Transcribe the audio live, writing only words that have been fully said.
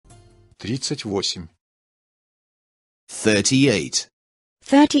38. 38.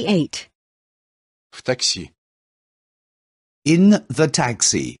 38. В такси. In the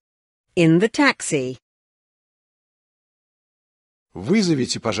taxi. In the taxi.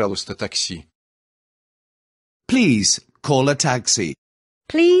 Вызовите, пожалуйста, такси. Please call a taxi.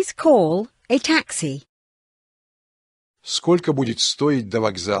 Please call a taxi. Сколько будет стоить до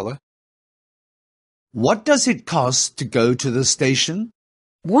вокзала? What does it cost to go to the station?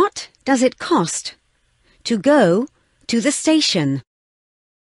 What does it cost to go to the station?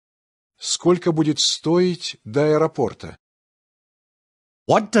 Сколько будет стоить до аэропорта?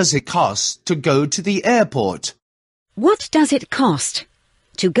 What does it cost to go to the airport? What does it cost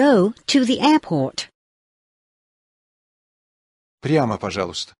to go to the airport? Прямо,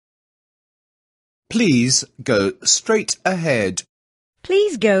 пожалуйста. Please go straight ahead.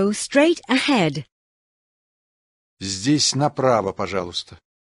 Please go straight ahead. Здесь направо, пожалуйста.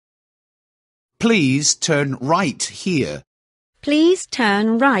 Please turn right here. Please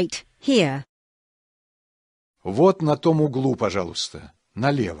turn right here. Вот на том углу, пожалуйста.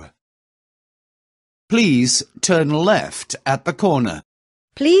 Налево. Please turn left at the corner.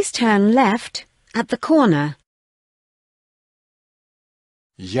 Please turn left at the corner.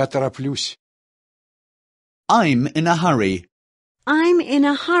 Я тороплюсь. I'm in a hurry. I'm in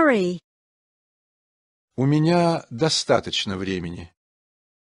a hurry. У меня достаточно времени.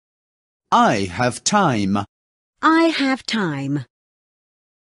 I have time. I have time.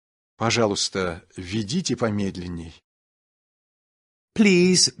 Пожалуйста, ведите помедленней.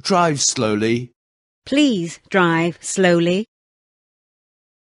 Please drive slowly. Please drive slowly.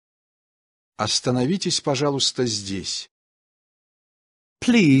 Остановитесь, пожалуйста, здесь.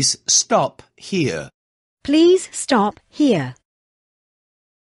 Please stop here. Please stop here.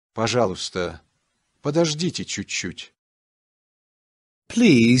 Пожалуйста, подождите чуть-чуть.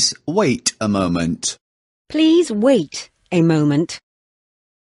 Please wait a moment. Please wait a moment.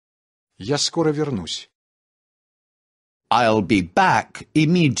 Я скоро вернусь. I'll be back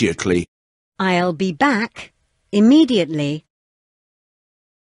immediately. I'll be back immediately.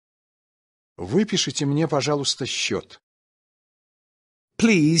 Выпишите мне, пожалуйста, счет.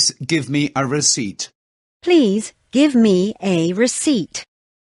 Please give me a receipt. Please give me a receipt.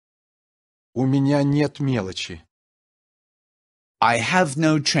 У меня нет мелочи. I have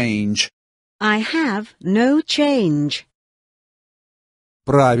no change. I have no change.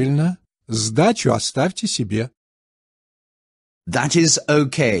 Правильно. Сдачу оставьте себе. That is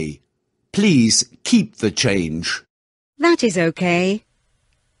okay. Please keep the change. That is okay.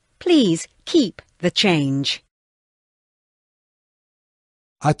 Please keep the change.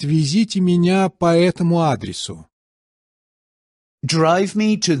 Отвезите меня по этому адресу. Drive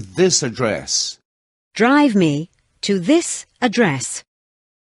me to this address. Drive me to this address.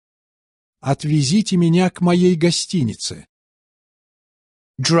 Отвезите меня к моей гостинице.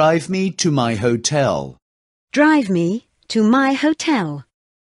 Drive me to my hotel. Drive me to my hotel.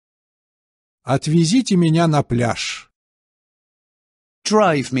 Отвезите меня на пляж.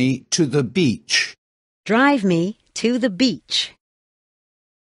 Drive me to the beach. Drive me to the beach.